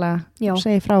opinberlega og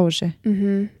segir frá þessu?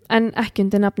 En ekki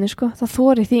undir nafni sko, það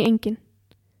þori því enginn.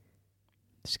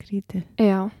 Skrítið.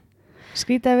 Já.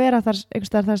 Skrítið að vera þar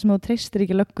sem þú treystir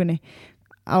ekki löggunni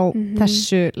á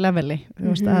þessu leveli. Þú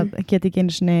veist að geti ekki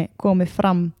einu sinni komið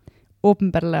fram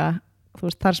opinberlega, þú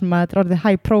veist þar sem að þetta er orðið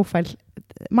high profile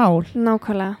mál.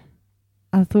 Nákvæmlega.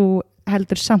 Að þú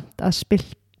heldur samt að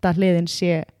spilta hliðin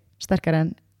sé sterkar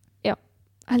en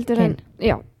heldur en,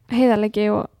 heiðarleiki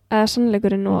og eða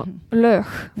sannleikurinn og lög,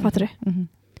 fattur við.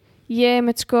 Ég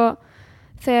einmitt sko,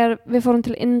 þegar við fórum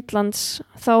til Indlands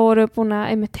þá vorum við búin að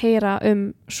einmitt heyra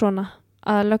svona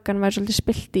að löggan væri svolítið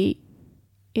spilt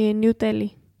í New Delhi.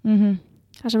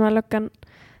 Það sem að löggan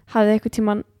hafði eitthvað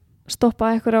tíman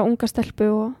stoppað einhverja unga stelpu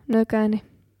og nauðgað henni.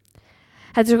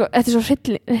 þetta er svo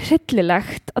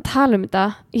hryllilegt að tala um þetta.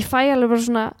 Ég fæ alveg bara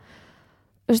svona,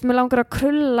 þú veist, mér langar að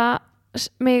krulla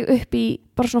mig upp í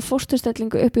bara svona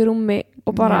fósturstellingu upp í rúmi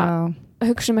og bara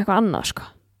hugsa eitthvað annað, sko.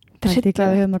 Það er ekki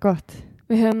að við höfum það gott.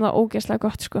 Við höfum það ógeðslega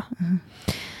gott, sko.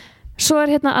 Svo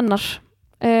er hérna annar,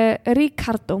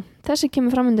 Ricardo. Þessi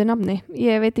kemur fram undir nafni.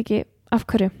 Ég veit ekki af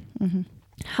hverju.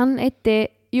 Hann eyddi,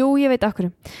 ég veit af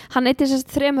hverju. Hann eyddi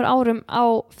 3 árum á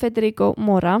Federico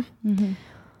Mora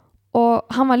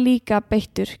og hann var líka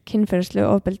beittur kynferðislegu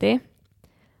ofbeldi.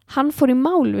 Hann fór í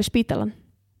mál við spítalann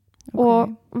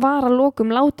og var að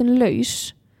lokum látin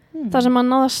laus þar sem hann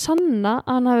náði að sanna að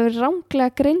hann hafi verið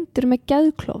ranglega greindur með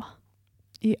geðklofa.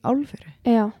 Í alvöru?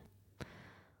 Já.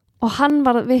 Og hann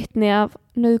var vitni af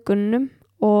nauðgunum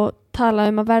og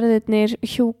talaði að verðirnir,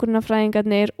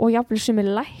 hjúkrunarfræðingarnir og jafnvel sumir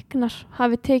læknar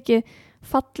hafi tekið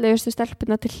fallegustu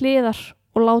stelpurnar til hliðar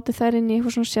og látið þær inn í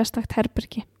eitthvað svona sérstakt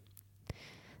herbergi.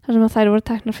 Þar sem að þær voru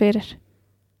teknar fyrir.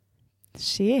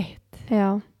 Shit. Já.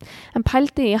 En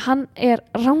pældi í, hann er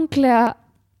ranglega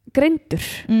greindur.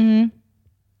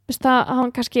 Þú veist það,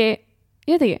 hann kannski,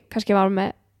 ég veit ekki, kannski var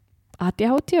með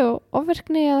ADHD og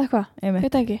ofvirkni eða eitthvað. Ég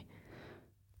veit ekki.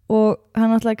 Og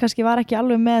hann alltaf kannski var ekki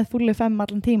alveg með fullu 5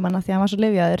 allan tíman af því að hann var svo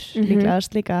lyfjaður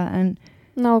líklegast líka en...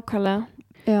 Nákvæmlega,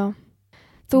 já.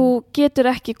 Þú getur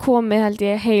ekki komið held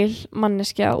ég heil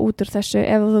manneskja út úr þessu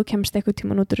ef þú kemst eitthvað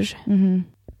tíman út úr þessu.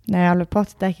 Nei, alveg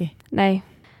pottet ekki. Nei,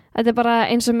 þetta er bara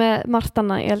eins og með margt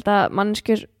annað. Ég held að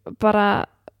manneskjur bara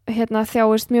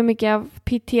þjáist mjög mikið af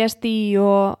PTSD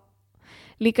og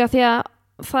líka því að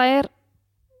það er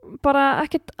bara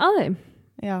ekkert að þeim.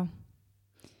 Já.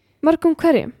 Mörgum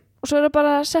hverjum. Og svo er það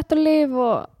bara sett á lyf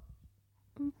og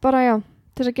bara já,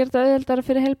 til að gera þetta auðveldara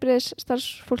fyrir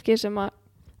heilbrigðisstarfsfólki sem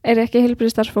er ekki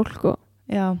heilbrigðisstarfsfólk og...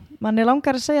 Já, mann er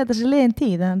langar að segja þessi liðin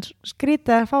tíð en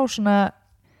skrítið að fá svona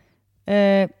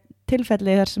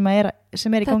tilfelli þar sem er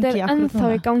í gangi. Þetta er ennþá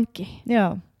í gangi. Já,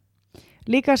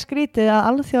 líka skrítið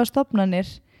að alþjóðastofnanir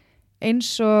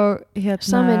eins og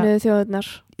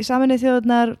Sameinuðu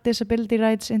þjóðirnar, Disability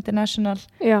Rights International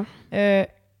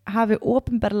hafi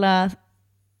opinberlega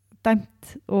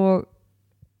dæmt og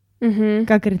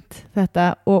gagnrýnt þetta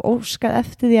og óskað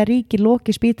eftir því að ríki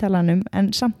loki spítalanum en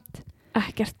samt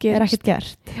ekkert er ekkert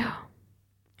gert. Já.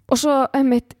 Og svo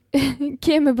einmitt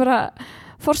kemur bara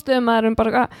forstöðumaðurinn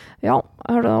bara, já,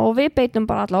 og við beitum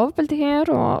bara alla ofbeldi hér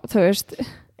og þú veist.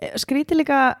 Skrítið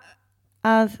líka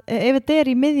að ef þetta er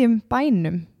í miðjum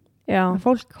bænum,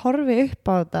 fólk horfi upp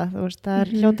á þetta, þú veist, það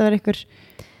er hljóta að vera ykkur,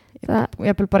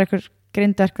 bara ykkur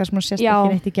grindverk sem sést ekki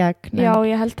neitt í gegn. Já,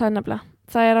 ég held það nefnilega.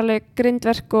 Það er alveg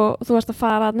grindverk og þú varst að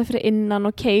fara þarna fyrir innan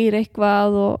og keyra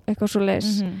eitthvað og eitthvað svo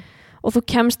leis. Og þú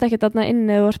kemst ekki þarna inn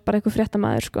eða þú ert bara eitthvað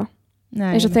fréttamaður, sko.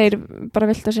 Nei, eins og þeir bara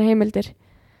viltu þessi heimildir.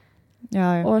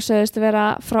 Já. Og sögðust að vera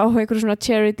frá einhverjum svona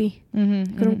charity,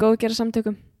 einhverjum góðgera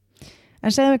samtökum.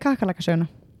 En segðum við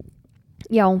kakalakasöguna?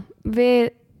 Já,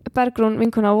 við Bergrún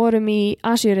vinkuna vorum í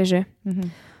Asíureisu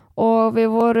og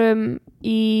við vorum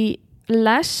í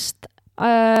lest,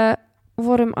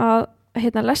 vorum að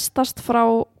lestast frá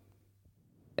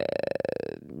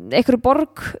einhverju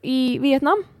borg í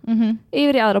Víetnam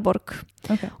yfir í aðra borg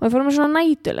og við fórum með svona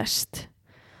nætulest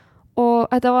og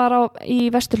þetta var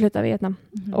í vesturhluta Víetnam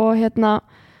og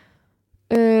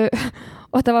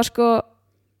og þetta var sko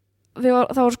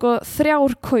það voru sko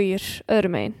 3 kojur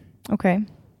öðrum megin.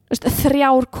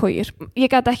 3 kojur, ég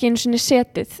gat ekki einu sinni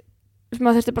setið,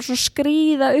 maður þurfti bara svona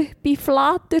skríða upp í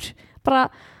flatur, bara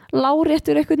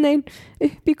láréttur einhvern veginn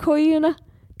upp í kojuna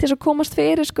til þess að komast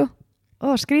fyrir, sko.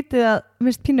 Skrítið að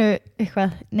mist pínu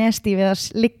eitthvað nesti við að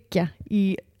liggja í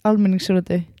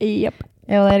almenningsrútu. Ef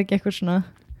það er ekki eitthvað svona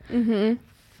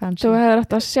fancy. Þú hefur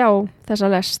átt að sjá þessa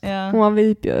lest. Hún var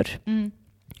viðbjöður.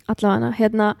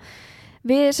 Allavega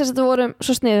við vorum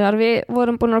svo sniðuðar, við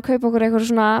vorum búin að kaupa okkur eitthvað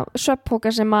svona svefnpoka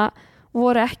sem að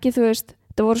voru ekki, þú veist,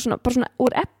 það voru bara svona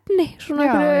úr efni, svona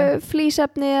einhverju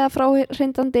flísefni eða frá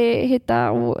hrindandi hita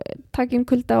og takjum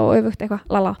kulda og öfugt eitthvað,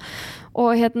 lala.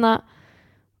 Og þannig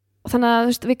að þú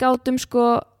veist, við gátum sko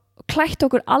klætt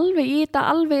okkur alveg í þetta,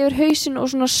 alveg yfir hausinn og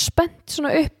svona spennt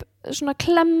svona upp, svona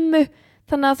klemmu,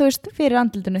 þannig að þú veist fyrir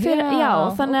andlitinu. Þannig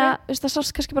að þú veist, það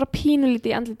sást kannski bara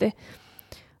pínulítið í andliti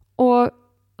og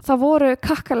það voru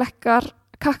kakkalakkar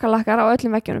á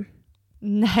öllum veggjunum.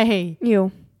 Nei. Jú,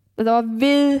 þetta var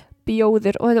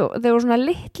viðbjóðir og þeir voru svona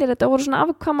litlir, þetta voru svona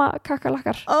afkvæma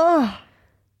kakkalakkar.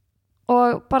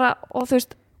 Og þú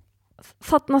veist,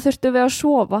 þarna þurftum við að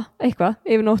sofa eitthvað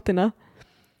yfir nóttina.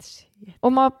 Og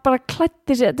maður bara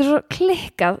klæddi sig, þetta er svo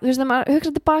klikkað, þú veist, þegar maður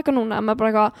hugsa tilbaka núna, maður bara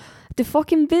eitthvað, þetta er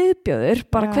fucking viðbjóður,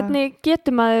 bara hvernig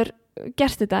getur maður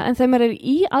gert þetta, en þegar maður er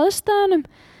í aðstæðanum,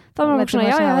 þá var maður svona,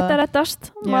 já, þetta er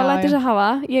reddast maður læti þess að hafa,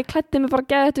 ég klæddi mig bara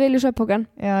geðið vel í svefnpokann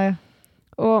já.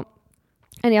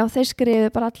 en já, þeir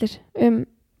skriðu bara allir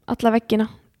alla veggina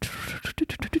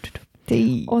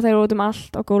og þeir eru út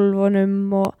allt á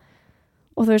gólfunum og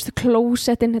þú veist,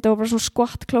 klósettin, þetta var bara svona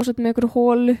skvatt klósett með einhverju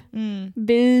hólu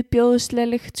viðbjóðslega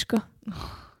lykt, sko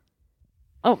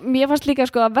og mér fannst líka,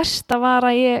 sko, að versta var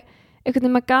að ég einhvern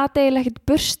veginn, maður gati eiginlega ekkert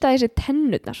bursta þessi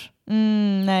tennurnar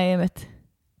nei, ég veit,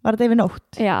 var þetta yfir nótt?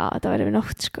 Já, þetta var yfir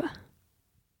nótt, sko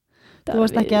Þú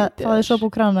varst ekki að fá þig sopa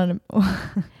úr krananum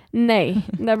Nei,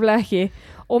 nefnilega ekki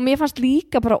og mér fannst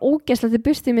líka bara ógeðslegt að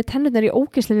burstið með tennurnar í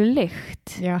ógeðslega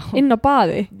lykt inn á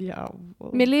baði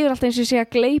mér líður alltaf eins og ég sé að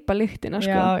gleypa lyktina,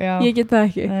 sko ég get það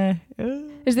ekki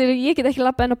Vistu, ég get ekki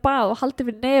labbað inn á bað og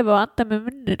haldið fyrir nefi og anda með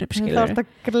munnunum, skilur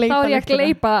þá er ég að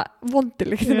gleypa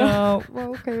vondulyktina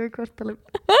ok, við kvartalum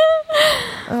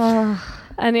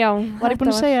en já, var ég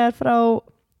búin að segja þér frá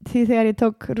því þegar ég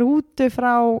tók rútu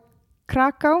frá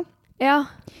Kraká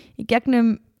í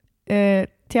gegnum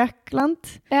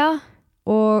Tékkland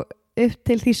og upp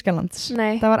til Þýskalands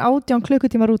það var 18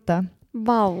 klukkutíma rúta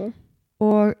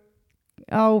og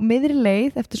á miðri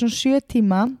leið eftir svona 7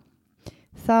 tíma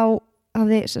þá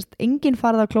hafði enginn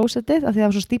farið á klósettið af því það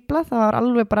var svo stíplað, það var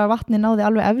alveg bara vatni náði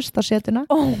alveg efst á setuna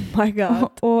oh my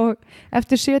god og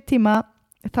eftir 7 tíma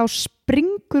þá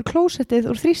springur klósettið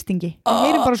úr þrýstingi og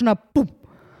heyrum bara svona búm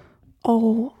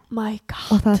oh my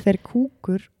god og það fer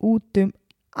kúkur út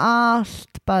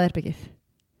allt baðherbergið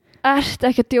Ert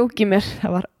ekki að djóki mér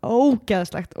það var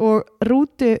ógeðslegt og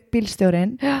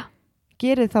rútubílstjórinn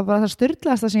gerir það bara það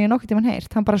sturlaðasta sem ég nokkuð tímann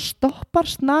heyrt hann bara stoppar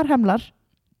snarhemlar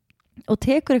og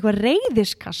tekur eitthvað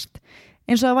reiðiskast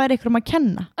eins og það væri eitthvað að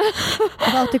kenna og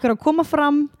það átti eitthvað að koma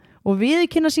fram og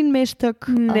viðurkenna sín mistök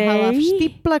að hafa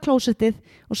stíplað klósettið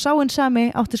og sá einn sami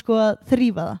átti sko að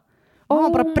þrífa það og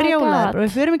hann bara brjálaður og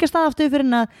við förum ekki að staða aftur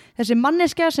fyrir að þessi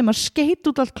manneskja sem að skeit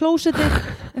út allt klósettið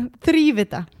þrífi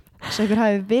þetta svo ykkur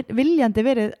hafi viljandi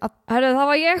verið það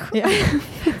var ég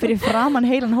fyrir framan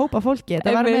heilan hópa fólki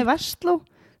þetta var með Vestló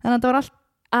þannig að þetta var allt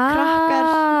krakkar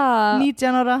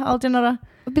 19 ára, 18 ára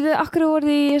og byrjuðu, akkur voru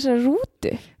þið í þessari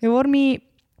rútu? Við vorum í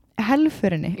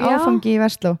helförinni áfangi í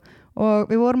Vestló og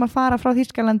við vorum að fara frá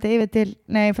Þýskalandi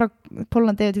frá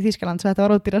Pólandi yfir til Þýskaland svo þetta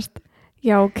var ódýrast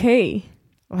já, ok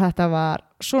og þetta var,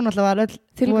 svo náttúrulega var öll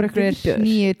voru ykkur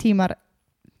 9 tímar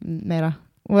meira,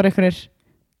 voru ykkur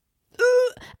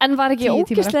en var ekki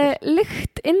ógeðslega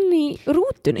lykt inn í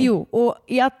rútunni? Jú, og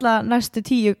í alla næstu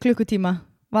 10 klukkutíma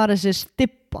var þessi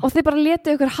stibba og þið bara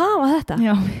letuðu ykkur hafa þetta?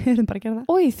 Já, við höfum bara að gera það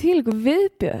Ói, því líka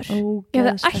viðbjör ég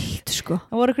hefði allt, sko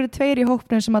það voru ykkur 2 í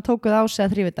hópnum sem að tókuð á sig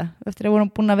að þrífa þetta eftir að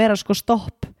vorum búin að vera sko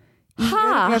stopp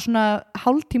í svona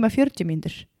hálftíma 40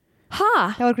 mínútur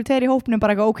það voru ykkur 2 í hópnum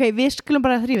bara ok, við skulum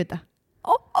bara þrífa þetta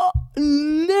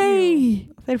nei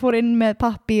þeir fóru inn með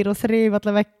pappír og þrif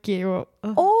alla veggi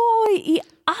Ói, í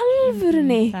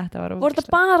alvörunni voru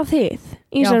þetta bara þið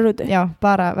í þessari rútu? Já,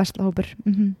 bara Vestlahópur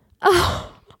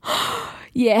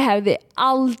ég hefði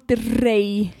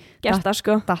aldrei gert það,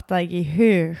 sko datta ekki í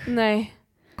hug nei,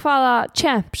 hvaða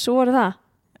champs voru það?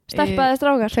 Stelpaði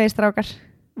strákar? 2 strákar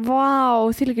vá,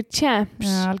 því líka champs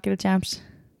já, algjörðu champs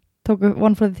tóku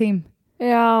one for the team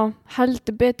já,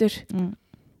 heldur betur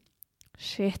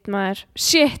shit maður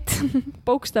shit,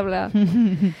 bókstaflega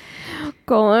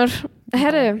góður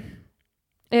herru,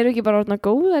 eru ekki bara orðna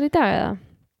góðar í dag eða?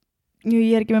 Jú,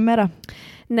 ég er ekki með meira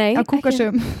nei, að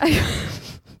kúkasögum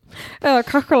eða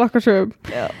kakkalakkasögum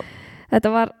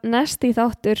þetta var nasty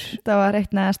þáttur þetta var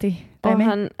eitt nasty og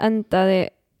hann endaði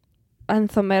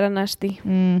ennþá meira nasty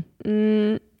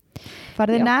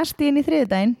farið nasty inn í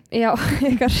þriðjudaginn já,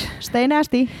 ykkar stay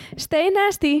nasty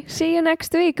see you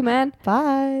next week, man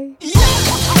bye